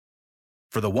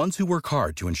For the ones who work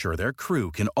hard to ensure their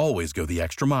crew can always go the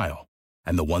extra mile,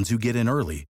 and the ones who get in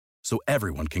early so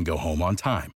everyone can go home on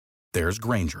time, there's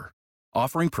Grainger,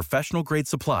 offering professional-grade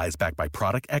supplies backed by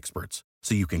product experts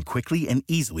so you can quickly and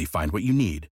easily find what you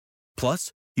need.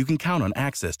 Plus, you can count on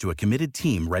access to a committed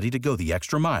team ready to go the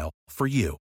extra mile for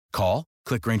you. Call,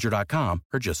 click Grainger.com,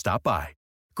 or just stop by.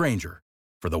 Grainger,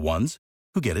 for the ones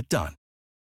who get it done.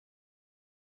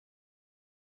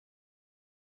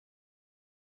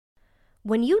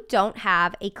 When you don't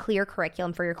have a clear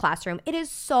curriculum for your classroom, it is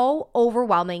so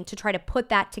overwhelming to try to put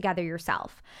that together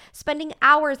yourself. Spending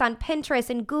hours on Pinterest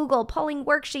and Google pulling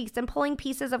worksheets and pulling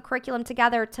pieces of curriculum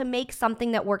together to make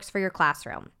something that works for your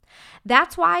classroom.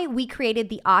 That's why we created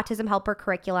the Autism Helper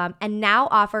curriculum and now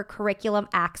offer Curriculum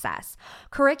Access.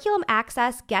 Curriculum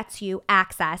Access gets you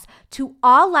access to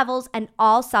all levels and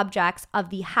all subjects of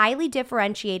the highly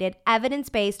differentiated,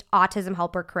 evidence-based Autism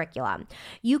Helper curriculum.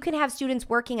 You can have students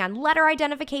working on letter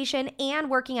identification and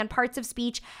working on parts of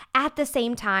speech at the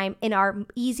same time in our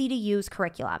easy-to-use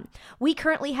curriculum. We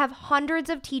currently have hundreds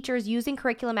of teachers using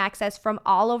Curriculum Access from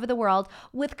all over the world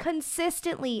with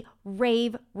consistently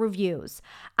rave reviews.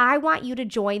 I want you to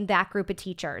join that group of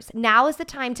teachers. Now is the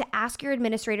time to ask your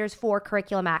administrators for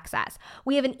Curriculum Access.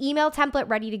 We have an email template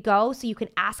ready to go so you can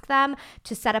ask them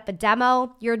to set up a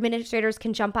demo. Your administrators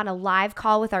can jump on a live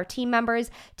call with our team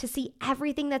members to see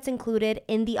everything that's included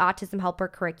in the Autism Helper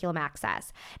Curriculum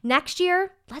Access. Next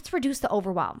year, let's reduce the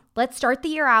overwhelm. Let's start the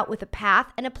year out with a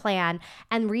path and a plan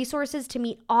and resources to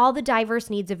meet all the diverse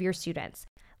needs of your students.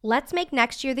 Let's make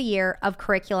next year the year of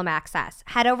Curriculum Access.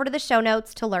 Head over to the show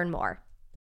notes to learn more.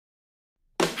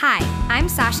 Hi, I'm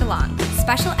Sasha Long,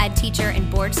 special ed teacher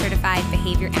and board-certified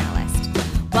behavior analyst.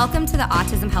 Welcome to the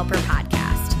Autism Helper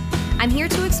podcast. I'm here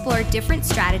to explore different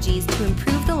strategies to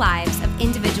improve the lives of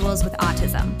individuals with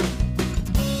autism.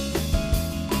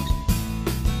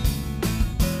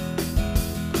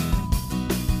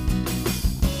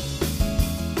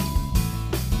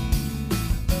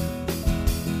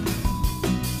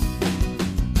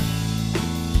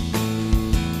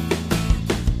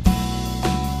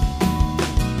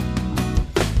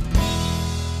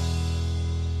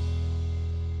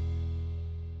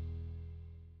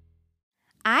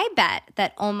 I bet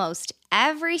that almost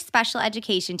every special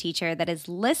education teacher that is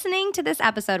listening to this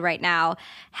episode right now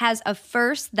has a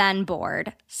first then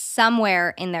board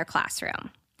somewhere in their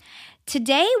classroom.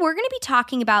 Today, we're going to be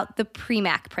talking about the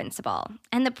Premack principle.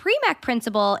 And the Premack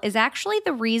principle is actually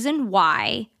the reason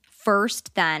why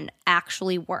first then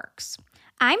actually works.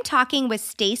 I'm talking with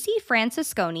Stacey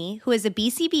Francesconi, who is a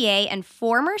BCBA and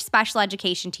former special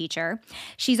education teacher.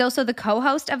 She's also the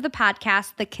co-host of the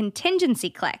podcast, The Contingency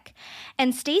Click.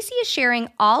 And Stacey is sharing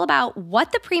all about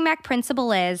what the Premack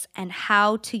principle is and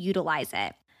how to utilize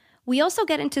it. We also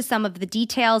get into some of the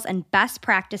details and best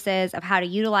practices of how to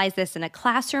utilize this in a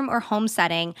classroom or home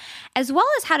setting, as well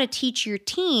as how to teach your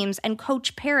teams and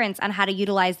coach parents on how to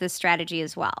utilize this strategy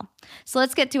as well. So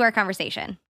let's get to our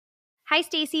conversation. Hi,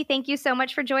 Stacey. Thank you so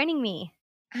much for joining me.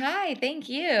 Hi, thank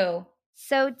you.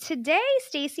 So today,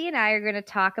 Stacey and I are going to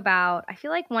talk about, I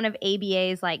feel like one of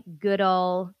ABA's like good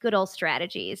old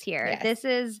strategies here. Yes. This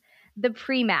is the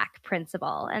Premack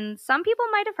principle. And some people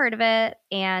might have heard of it.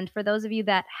 And for those of you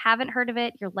that haven't heard of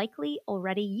it, you're likely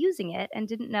already using it and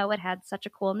didn't know it had such a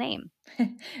cool name.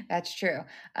 That's true.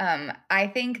 I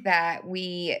think that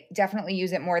we definitely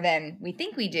use it more than we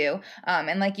think we do.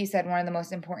 And like you said, one of the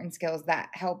most important skills that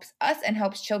helps us and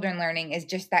helps children learning is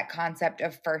just that concept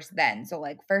of first then. So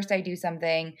like first I do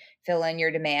something, fill in your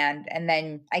demand, and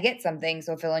then I get something,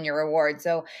 so fill in your reward.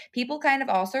 So people kind of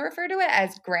also refer to it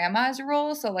as grandma's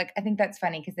rule. So like I think that's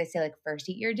funny because they say like first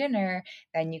eat your dinner,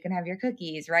 then you can have your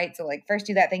cookies, right? So like first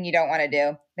do that thing you don't want to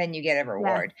do, then you get a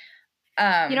reward.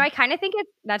 Yeah. I kind of think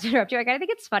it's, not to interrupt you, I kind of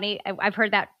think it's funny. I've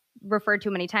heard that referred to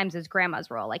many times as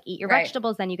grandma's rule, like eat your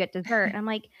vegetables, then you get dessert. And I'm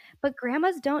like, but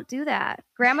grandmas don't do that.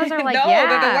 Grandmas are like, no, yeah,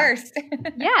 they're the worst.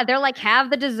 Yeah, they're like, have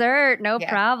the dessert, no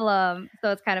problem. So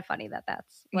it's kind of funny that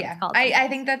that's what it's called. I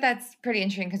think that that's pretty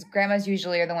interesting because grandmas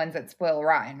usually are the ones that spoil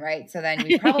rotten, right? So then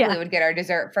we probably would get our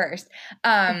dessert first.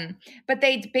 But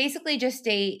they basically just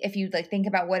state, if you like think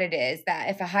about what it is, that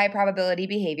if a high probability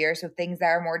behavior, so things that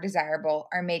are more desirable,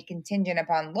 are made contingent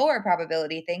upon lower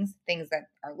probability things that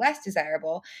are less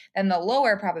desirable, then the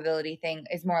lower probability thing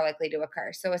is more likely to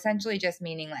occur. So essentially just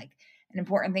meaning like an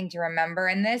important thing to remember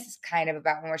in this is kind of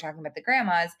about when we're talking about the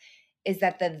grandmas is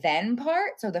that the then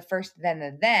part, so the first, then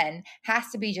the then, has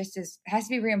to be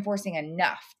reinforcing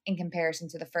enough in comparison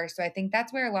to the first. So I think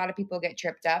that's where a lot of people get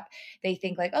tripped up. They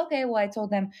think like, okay, well, I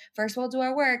told them first we'll do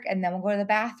our work and then we'll go to the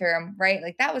bathroom, right?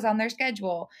 Like that was on their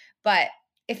schedule. But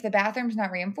if the bathroom's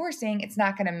not reinforcing, it's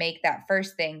not going to make that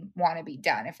first thing want to be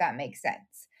done, if that makes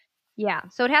sense. Yeah.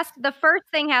 So the first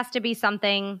thing has to be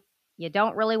something you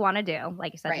don't really want to do,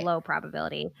 like you said, Right. low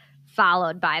probability,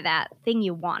 followed by that thing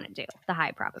you want to do, the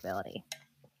high probability.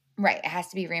 Right. It has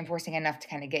to be reinforcing enough to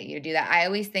kind of get you to do that. I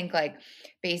always think like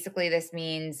basically this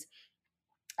means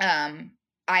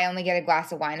I only get a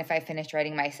glass of wine if I finish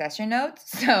writing my session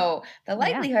notes. So the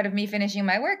likelihood of me finishing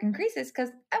my work increases because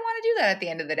I want to do that at the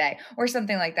end of the day or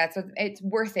something like that. So it's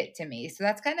worth it to me. So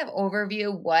that's kind of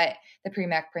overview what the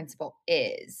Premack principle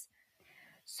is.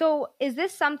 So is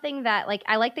this something that, like,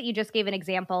 I like that you just gave an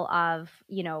example of,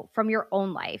 from your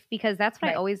own life, because that's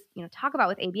what I always, talk about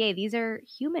with ABA. These are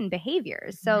human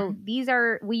behaviors. So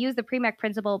we use the Premack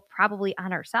principle probably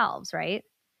on ourselves, right?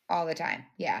 All the time.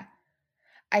 Yeah.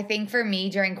 I think for me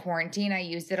during quarantine, I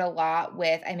used it a lot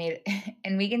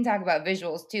and we can talk about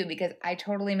visuals too, because I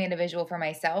totally made a visual for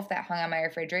myself that hung on my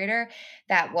refrigerator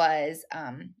that was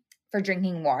for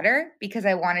drinking water, because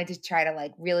I wanted to try to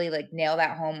like really like nail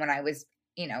that home when I was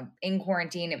in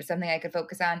quarantine. It was something I could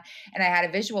focus on. And I had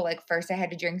a visual, like first I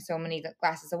had to drink so many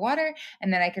glasses of water,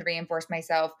 and then I could reinforce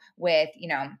myself with,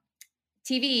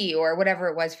 TV or whatever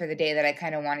it was for the day that I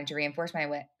kind of wanted to reinforce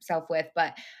myself with.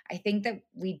 But I think that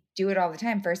we do it all the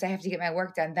time. First I have to get my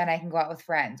work done, then I can go out with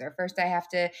friends, or first I have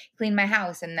to clean my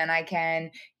house and then I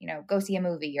can, go see a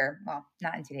movie, or well,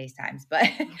 not in today's times, but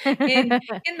in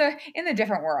the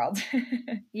different world.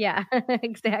 Yeah,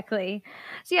 exactly.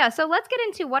 So let's get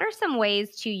into what are some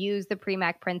ways to use the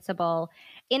Premack principle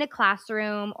in a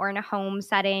classroom or in a home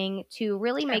setting to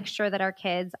really make sure that our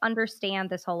kids understand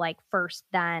this whole like first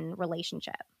then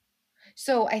relationship.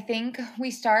 So I think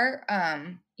we start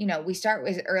as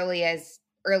early as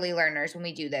early learners when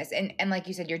we do this. And like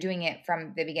you said, you're doing it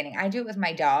from the beginning. I do it with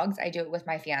my dogs. I do it with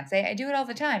my fiance. I do it all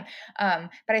the time.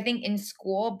 But I think in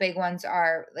school, big ones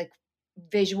are like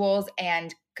visuals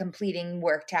and completing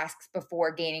work tasks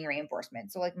before gaining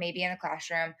reinforcement. So like maybe in a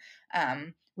classroom,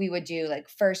 we would do like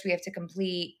first we have to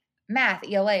complete math,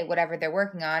 ELA, whatever they're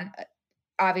working on.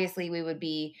 Obviously, we would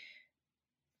be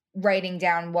writing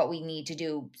down what we need to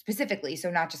do specifically. So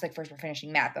not just like first we're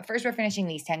finishing math, but first we're finishing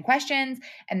these 10 questions,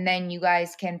 and then you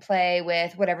guys can play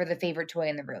with whatever the favorite toy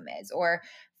in the room is. Or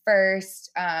first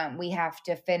we have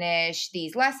to finish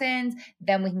these lessons,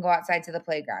 then we can go outside to the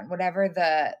playground, whatever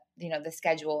the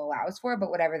schedule allows for, but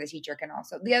whatever the teacher can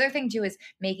also. The other thing too is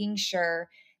making sure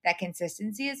that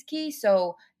consistency is key.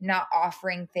 So not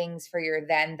offering things for your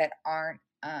then that aren't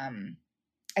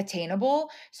attainable.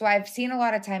 So I've seen a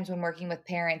lot of times when working with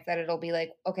parents that it'll be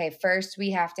like, okay, first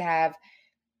we have to have,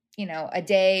 a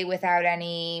day without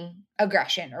any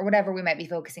aggression or whatever we might be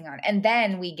focusing on. And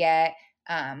then we get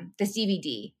the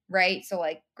CVD, right? So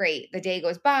like, great, the day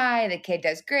goes by, the kid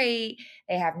does great,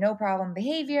 they have no problem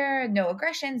behavior, no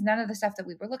aggressions, none of the stuff that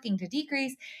we were looking to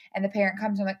decrease. And the parent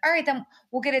comes and I'm like, all right, then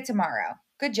we'll get it tomorrow.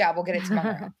 Good job, we'll get it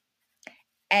tomorrow.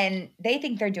 And they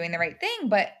think they're doing the right thing,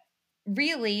 but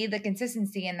really the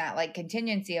consistency and that like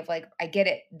contingency of like, I get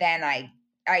it, then I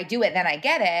do it, then I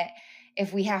get it.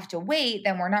 If we have to wait,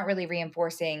 then we're not really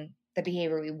reinforcing the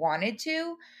behavior we wanted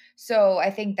to. So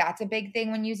I think that's a big thing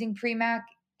when using Premack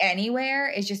anywhere,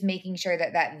 is just making sure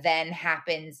that that then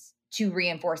happens to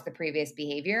reinforce the previous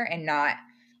behavior and not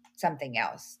something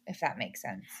else, if that makes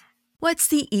sense. What's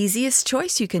the easiest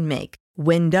choice you can make?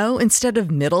 Window instead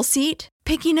of middle seat?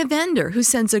 Picking a vendor who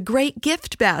sends a great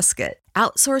gift basket?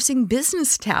 Outsourcing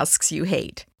business tasks you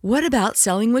hate? What about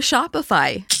selling with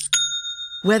Shopify?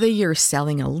 Whether you're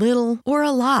selling a little or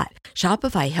a lot,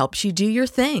 Shopify helps you do your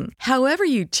thing, however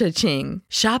you cha-ching.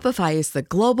 Shopify is the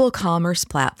global commerce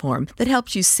platform that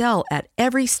helps you sell at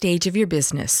every stage of your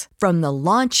business. From the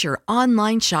launch your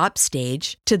online shop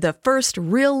stage to the first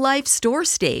real-life store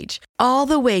stage, all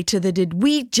the way to the did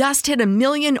we just hit 1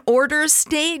 million orders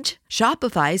stage.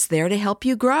 Shopify's there to help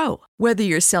you grow. Whether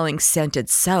you're selling scented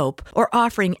soap or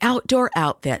offering outdoor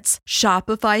outfits,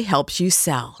 Shopify helps you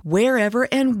sell. Wherever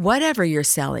and whatever you're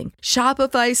selling,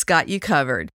 Shopify's got you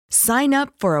covered. Sign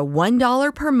up for a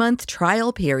 $1 per month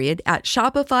trial period at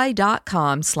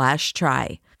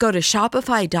shopify.com/try. Go to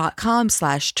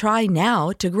shopify.com/try now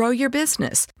to grow your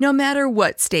business, no matter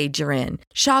what stage you're in.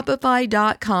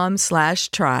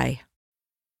 Shopify.com/try.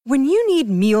 When you need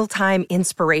mealtime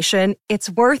inspiration,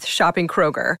 it's worth shopping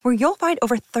Kroger, where you'll find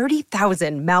over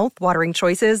 30,000 mouth-watering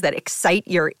choices that excite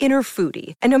your inner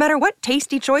foodie. And no matter what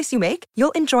tasty choice you make,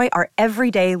 you'll enjoy our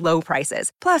everyday low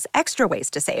prices, plus extra ways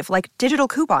to save, like digital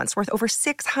coupons worth over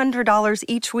 $600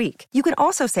 each week. You can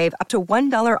also save up to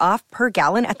 $1 off per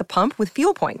gallon at the pump with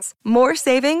fuel points. More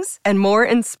savings and more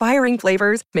inspiring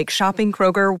flavors make shopping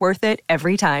Kroger worth it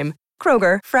every time.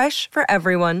 Kroger, fresh for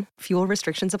everyone. Fuel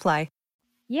restrictions apply.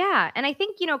 Yeah. And I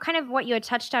think, kind of what you had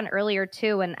touched on earlier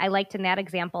too, and I liked in that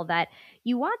example that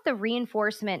you want the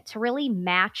reinforcement to really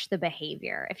match the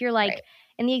behavior. If you're like, Right.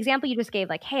 in the example you just gave,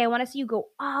 like, hey, I want to see you go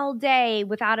all day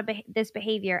without this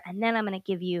behavior, and then I'm going to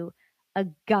give you a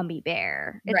gummy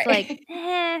bear. It's like,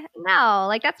 Right. no,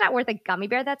 like that's not worth a gummy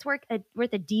bear. That's worth a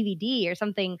DVD or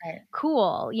something Right.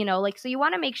 cool, like, so you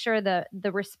want to make sure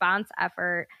the response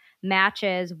effort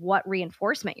matches what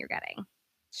reinforcement you're getting.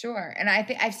 Sure. And I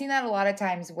think I've seen that a lot of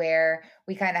times where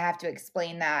we kind of have to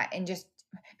explain that, and just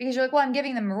because you're like, well, I'm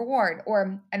giving them a reward.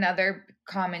 Or another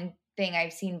common thing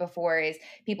I've seen before is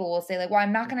people will say like, well,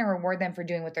 I'm not going to reward them for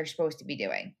doing what they're supposed to be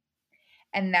doing.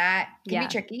 And that can be Yeah.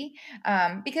 tricky,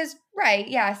 because, right,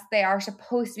 yes, they are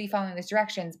supposed to be following these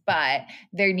directions, but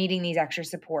they're needing these extra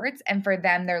supports. And for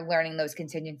them, they're learning those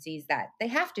contingencies that they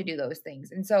have to do those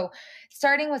things. And so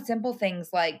starting with simple things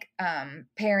like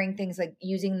pairing things like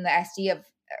using the SD of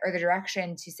or the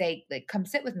direction to say, like, come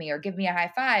sit with me or give me a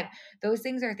high five. Those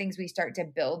things are things we start to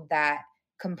build that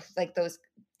like those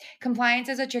compliance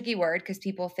is a tricky word because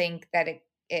people think that it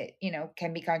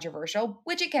can be controversial,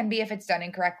 which it can be if it's done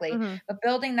incorrectly. Mm-hmm. But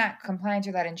building that compliance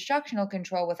or that instructional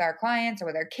control with our clients or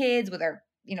with our kids, with our,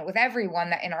 with everyone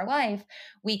that in our life,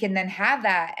 we can then have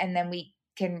that. And then we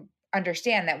can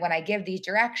understand that when I give these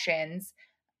directions,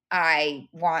 I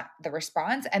want the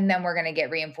response, and then we're going to get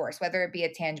reinforced, whether it be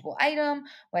a tangible item,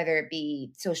 whether it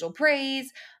be social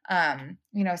praise.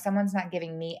 Someone's not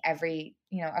giving me every,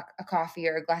 a coffee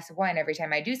or a glass of wine every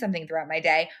time I do something throughout my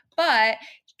day, but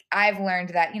I've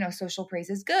learned that, social praise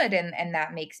is good. And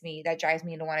that drives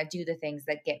me to want to do the things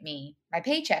that get me my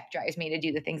paycheck, drives me to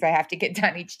do the things I have to get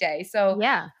done each day. So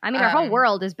yeah, I mean, our whole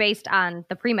world is based on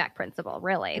the Premack principle,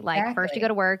 really. Exactly. Like first you go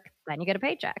to work, then you get a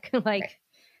paycheck. Like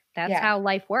Right. that's how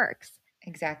life works.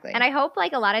 Exactly. And I hope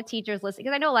like a lot of teachers listen,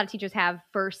 because I know a lot of teachers have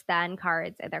first then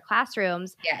cards in their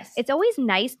classrooms. Yes. It's always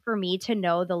nice for me to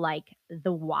know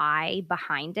the why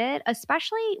behind it,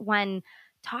 especially when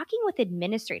talking with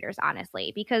administrators,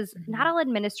 honestly, because not all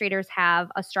administrators have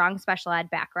a strong special ed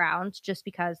background just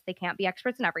because they can't be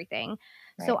experts in everything.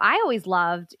 Right. So I always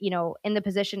loved, in the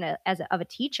position of a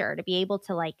teacher to be able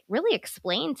to like really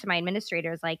explain to my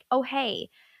administrators like, oh, hey,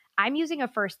 I'm using a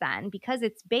first then because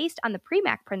it's based on the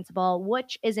Premack principle,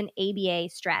 which is an ABA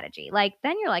strategy. Like,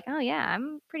 then you're like, oh yeah,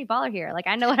 I'm pretty baller here. Like,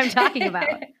 I know what I'm talking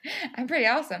about. I'm pretty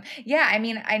awesome. Yeah. I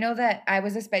mean, I know that I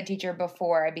was a sped teacher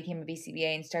before I became a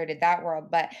BCBA and started that world,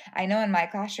 but I know in my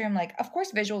classroom, like, of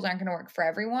course, visuals aren't going to work for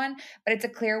everyone, but it's a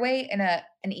clear way and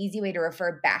an easy way to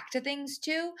refer back to things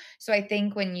too. So I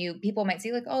think when people might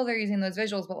see like, oh, they're using those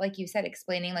visuals, but like you said,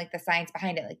 explaining like the science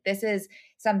behind it, like this is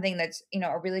something that's,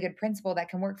 a really good principle that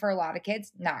can work for a lot of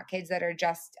kids, not kids that are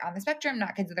just on the spectrum,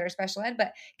 not kids that are special ed,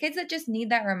 but kids that just need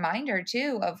that reminder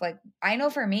too of like, I know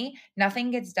for me,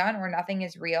 nothing gets done or nothing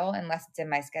is real unless it's in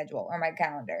my schedule or my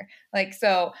calendar. Like,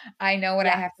 so I know what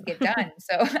I have to get done.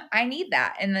 So I need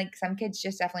that. And like some kids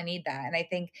just definitely need that. And I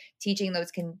think teaching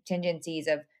those contingencies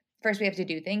of first we have to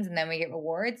do things and then we get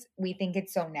rewards. We think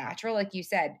it's so natural. Like you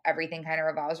said, everything kind of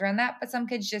revolves around that, but some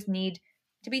kids just need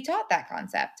to be taught that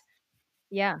concept.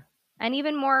 Yeah. And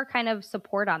even more kind of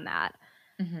support on that.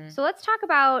 Mm-hmm. So let's talk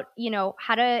about,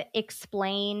 how to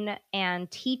explain and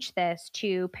teach this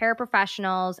to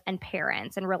paraprofessionals and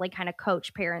parents and really kind of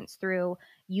coach parents through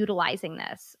utilizing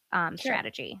this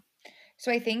strategy.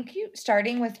 So I think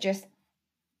starting with just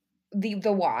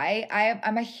the why,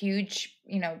 I'm a huge,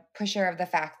 pusher of the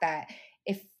fact that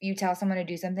if you tell someone to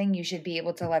do something, you should be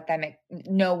able to let them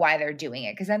know why they're doing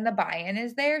it, because then the buy-in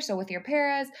is there. So with your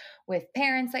paras, with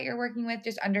parents that you're working with,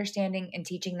 just understanding and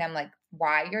teaching them like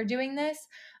why you're doing this.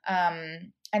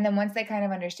 And then once they kind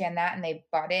of understand that and they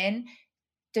bought in,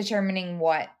 determining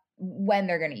when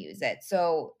they're going to use it.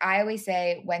 So I always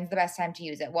say, when's the best time to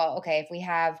use it? Well, okay, if we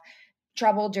have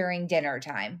trouble during dinner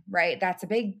time, right? That's a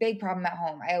big problem at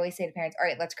home. I always say to parents, all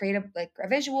right, let's create a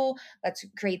visual. Let's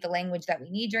create the language that we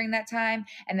need during that time,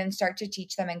 and then start to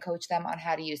teach them and coach them on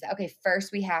how to use that. Okay,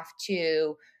 first we have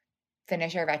to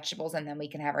finish our vegetables and then we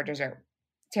can have our dessert.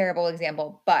 Terrible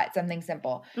example, but something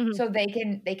simple. Mm-hmm. So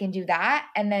they can do that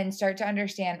and then start to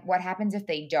understand what happens if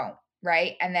they don't,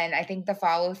 right? And then I think the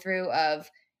follow through of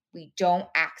we don't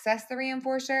access the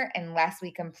reinforcer unless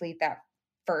we complete that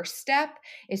first step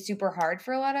is super hard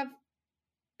for a lot of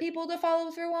people to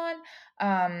follow through on.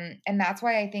 And that's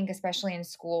why I think, especially in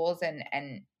schools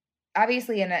and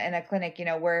obviously in a clinic,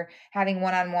 we're having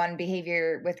one-on-one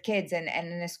behavior with kids and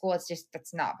in a school,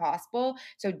 that's not possible.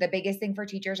 So the biggest thing for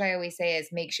teachers, I always say, is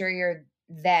make sure you're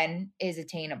then is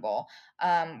attainable.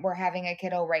 We're having a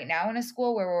kiddo right now in a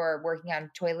school where we're working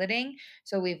on toileting.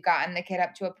 So we've gotten the kid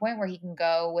up to a point where he can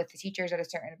go with the teachers at a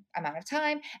certain amount of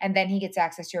time, and then he gets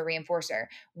access to a reinforcer.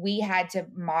 We had to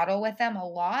model with them a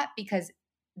lot because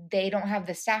they don't have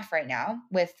the staff right now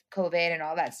with COVID and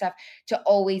all that stuff to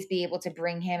always be able to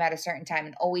bring him at a certain time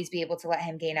and always be able to let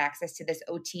him gain access to this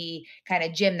OT kind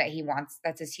of gym that he wants.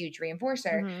 That's his huge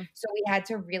reinforcer. Mm-hmm. So we had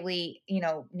to really,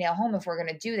 nail home, if we're going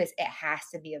to do this, it has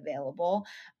to be available.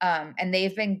 And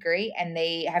they've been great, and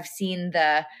they have seen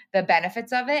the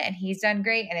benefits of it, and he's done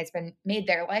great, and it's been made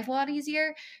their life a lot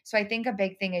easier. So I think a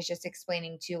big thing is just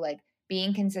explaining to, like,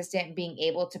 being consistent, being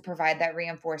able to provide that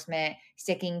reinforcement,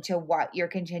 sticking to what your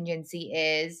contingency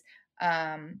is.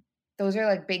 Those are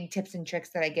like big tips and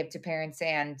tricks that I give to parents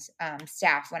and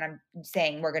staff when I'm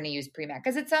saying we're going to use Premack,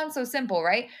 because it sounds so simple,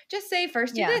 right? Just say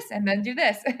first do this and then do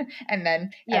this, and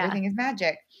then everything is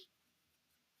magic.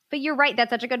 But you're right. That's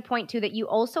such a good point too, that you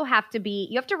also have to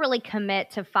really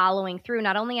commit to following through,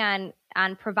 not only on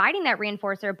providing that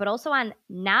reinforcer, but also on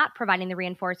not providing the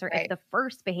reinforcer if the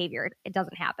first behavior, it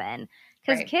doesn't happen.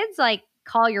 Because kids like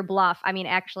call your bluff. I mean,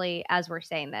 actually, as we're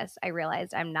saying this, I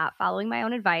realized I'm not following my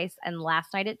own advice. And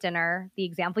last night at dinner, the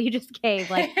example you just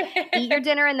gave, like eat your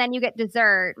dinner and then you get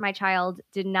dessert. My child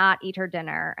did not eat her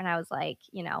dinner. And I was like,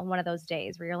 one of those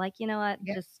days where you're like, you know what,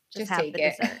 just have the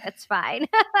dessert. It's fine.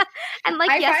 And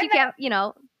like, yes, you can't,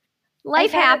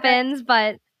 life happens,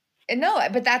 but. No,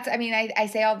 but I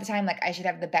say all the time, like, I should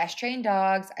have the best trained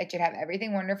dogs. I should have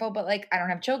everything wonderful, but like, I don't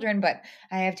have children, but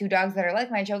I have 2 dogs that are like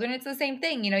my children. It's the same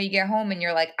thing. You get home and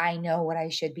you're like, I know what I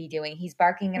should be doing. He's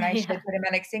barking and I should put him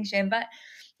on extinction. But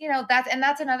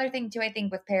that's another thing too, I think,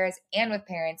 with pairs and with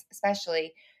parents,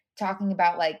 especially talking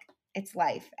about like, it's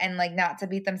life, and like not to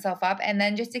beat themselves up, and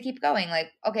then just to keep going. Like,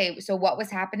 okay, so what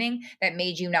was happening that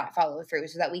made you not follow through,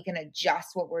 so that we can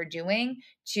adjust what we're doing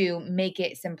to make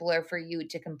it simpler for you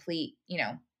to complete,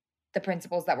 the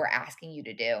principles that we're asking you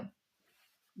to do.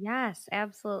 Yes,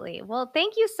 absolutely. Well,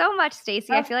 thank you so much,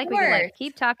 Stacey. I feel like we could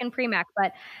keep talking Premack,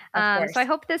 but so I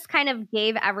hope this kind of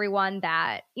gave everyone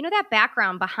that, that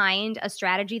background behind a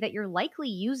strategy that you're likely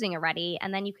using already,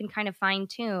 and then you can kind of fine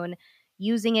tune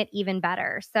using it even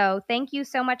better. So thank you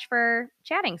so much for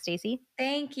chatting, Stacey.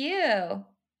 Thank you.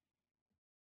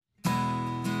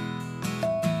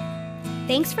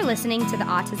 Thanks for listening to the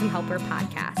Autism Helper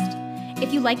podcast.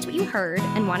 If you liked what you heard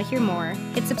and want to hear more,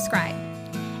 hit subscribe.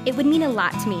 It would mean a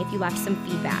lot to me if you left some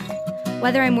feedback.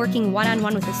 Whether I'm working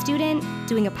one-on-one with a student,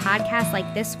 doing a podcast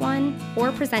like this one,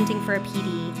 or presenting for a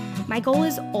PD, my goal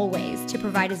is always to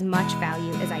provide as much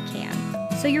value as I can.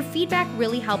 So your feedback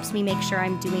really helps me make sure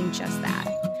I'm doing just that.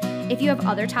 If you have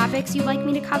other topics you'd like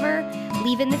me to cover,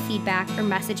 leave in the feedback or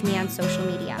message me on social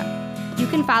media. You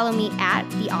can follow me at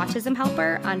The Autism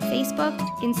Helper on Facebook,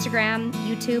 Instagram,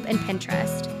 YouTube, and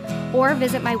Pinterest, or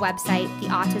visit my website,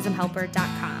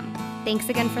 theautismhelper.com. Thanks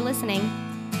again for listening.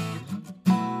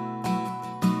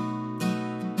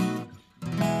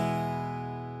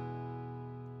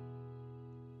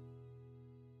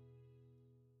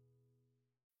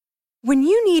 When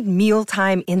you need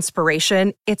mealtime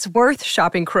inspiration, it's worth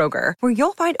shopping Kroger, where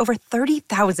you'll find over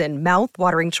 30,000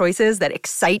 mouth-watering choices that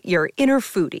excite your inner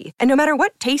foodie. And no matter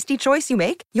what tasty choice you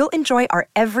make, you'll enjoy our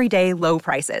everyday low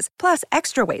prices, plus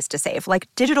extra ways to save, like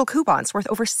digital coupons worth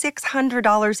over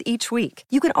 $600 each week.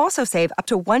 You can also save up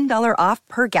to $1 off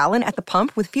per gallon at the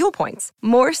pump with fuel points.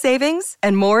 More savings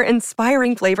and more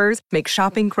inspiring flavors make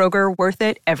shopping Kroger worth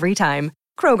it every time.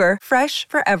 Kroger, fresh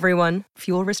for everyone.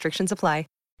 Fuel restrictions apply.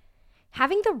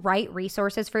 Having the right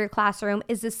resources for your classroom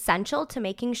is essential to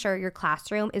making sure your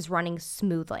classroom is running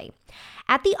smoothly.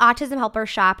 At the Autism Helper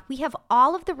Shop, we have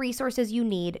all of the resources you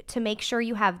need to make sure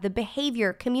you have the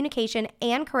behavior, communication,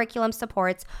 and curriculum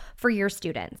supports for your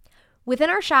students. Within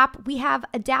our shop, we have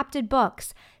adapted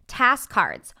books, task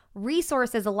cards,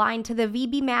 resources aligned to the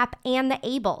VB map and the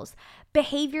ABLES,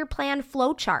 behavior plan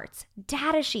flowcharts,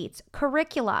 data sheets,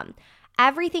 curriculum.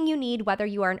 Everything you need, whether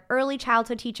you are an early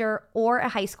childhood teacher or a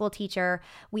high school teacher,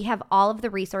 we have all of the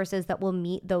resources that will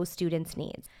meet those students'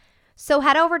 needs. So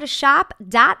head over to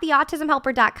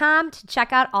shop.theautismhelper.com to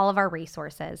check out all of our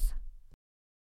resources.